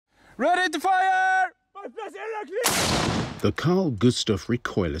Ready to fire! The Carl-Gustaf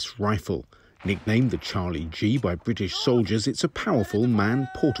Recoilless Rifle. Nicknamed the Charlie G by British soldiers, it's a powerful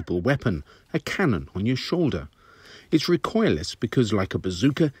man-portable weapon, a cannon on your shoulder. It's recoilless because, like a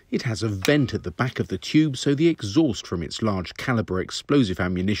bazooka, it has a vent at the back of the tube so the exhaust from its large caliber explosive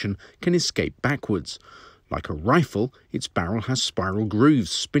ammunition can escape backwards. Like a rifle, its barrel has spiral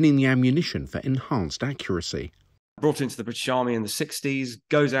grooves, spinning the ammunition for enhanced accuracy. Brought into the British Army in the 60s,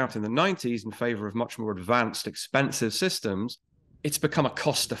 goes out in the 90s in favour of much more advanced, expensive systems. It's become a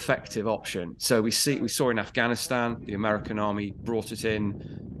cost-effective option. So we saw in Afghanistan, the American Army brought it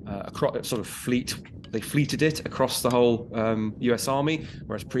in, they fleeted it across the whole US Army,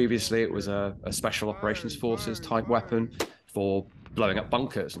 whereas previously it was a Special Operations Forces type weapon for blowing up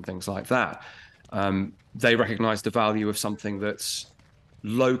bunkers and things like that. They recognized the value of something that's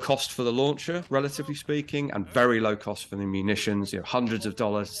low cost for the launcher, relatively speaking, and very low cost for the munitions, hundreds of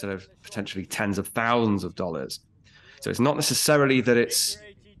dollars instead of potentially tens of thousands of dollars. So it's not necessarily that it's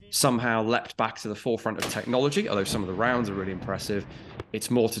somehow leapt back to the forefront of technology, although some of the rounds are really impressive.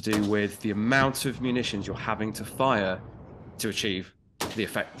 It's more to do with the amount of munitions you're having to fire to achieve the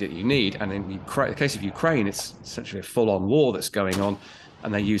effect that you need. And in the case of Ukraine, it's essentially a full-on war that's going on,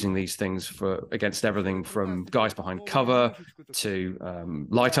 and they're using these things against everything from guys behind cover to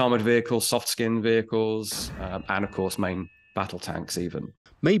light armored vehicles, soft-skinned vehicles, and of course main battle tanks even.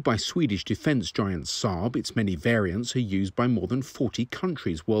 Made by Swedish defence giant Saab, its many variants are used by more than 40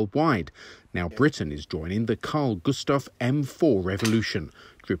 countries worldwide. Now Britain is joining the Carl-Gustaf M4 revolution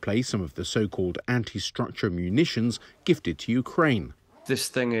to replace some of the so-called anti-structure munitions gifted to Ukraine. This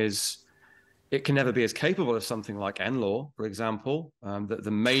thing it can never be as capable as something like NLAW, for example.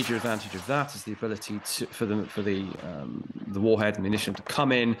 The major advantage of that is the ability for the warhead and munition to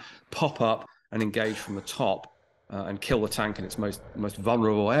come in, pop up, and engage from the top. And kill the tank in its most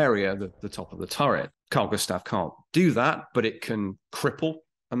vulnerable area, the top of the turret. Carl-Gustaf can't do that, but it can cripple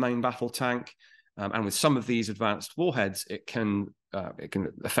a main battle tank. And with some of these advanced warheads, it can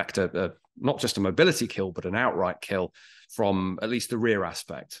affect not just a mobility kill, but an outright kill from at least the rear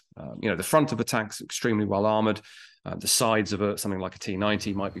aspect. The front of the tank is extremely well armored. The sides of something like a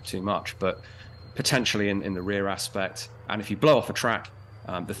T-90 might be too much, but potentially in the rear aspect. And if you blow off a track,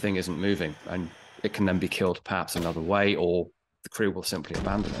 the thing isn't moving, and it can then be killed perhaps another way, or the crew will simply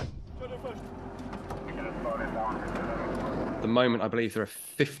abandon it. At the moment, I believe there are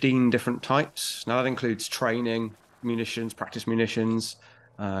 15 different types. Now that includes training munitions, practice munitions.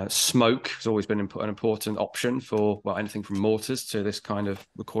 Smoke has always been an important option for anything from mortars to this kind of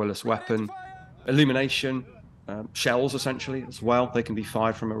recoilless weapon. Illumination, shells essentially as well. They can be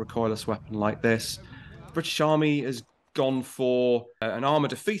fired from a recoilless weapon like this. The British Army has gone for an armor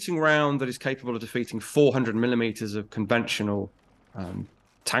defeating round that is capable of defeating 400 millimeters of conventional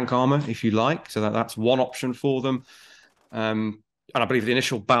tank armor, if you like. So that's one option for them. And I believe the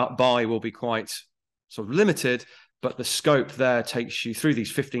initial buy will be quite sort of limited, but the scope there takes you through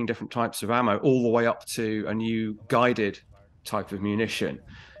these 15 different types of ammo all the way up to a new guided type of munition.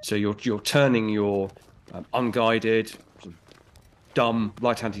 So you're turning your unguided, dumb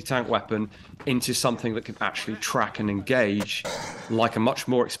light anti-tank weapon into something that can actually track and engage like a much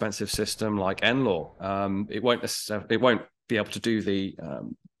more expensive system like NLAW. It won't be able to do the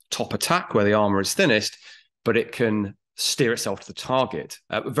top attack where the armor is thinnest, but it can steer itself to the target.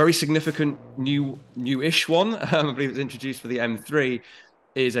 A very significant new-ish one, I believe it's introduced for the M3,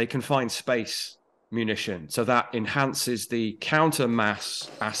 is a confined space munition. So that enhances the counter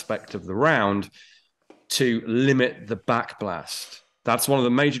mass aspect of the round to limit the backblast. That's one of the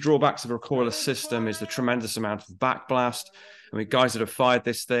major drawbacks of a recoilless system, is the tremendous amount of backblast. I mean, guys that have fired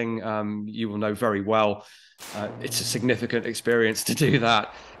this thing, you will know very well. It's a significant experience to do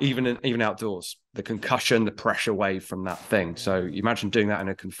that, even outdoors. The concussion, the pressure wave from that thing. So you imagine doing that in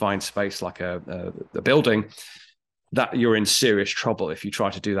a confined space like a building, that you're in serious trouble if you try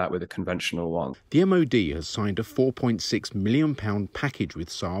to do that with a conventional one. The MOD has signed a £4.6 million package with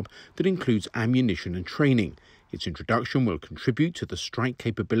Saab that includes ammunition and training. Its introduction will contribute to the strike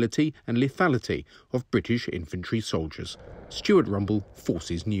capability and lethality of British infantry soldiers. Stuart Rumble,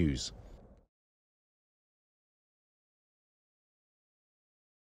 Forces News.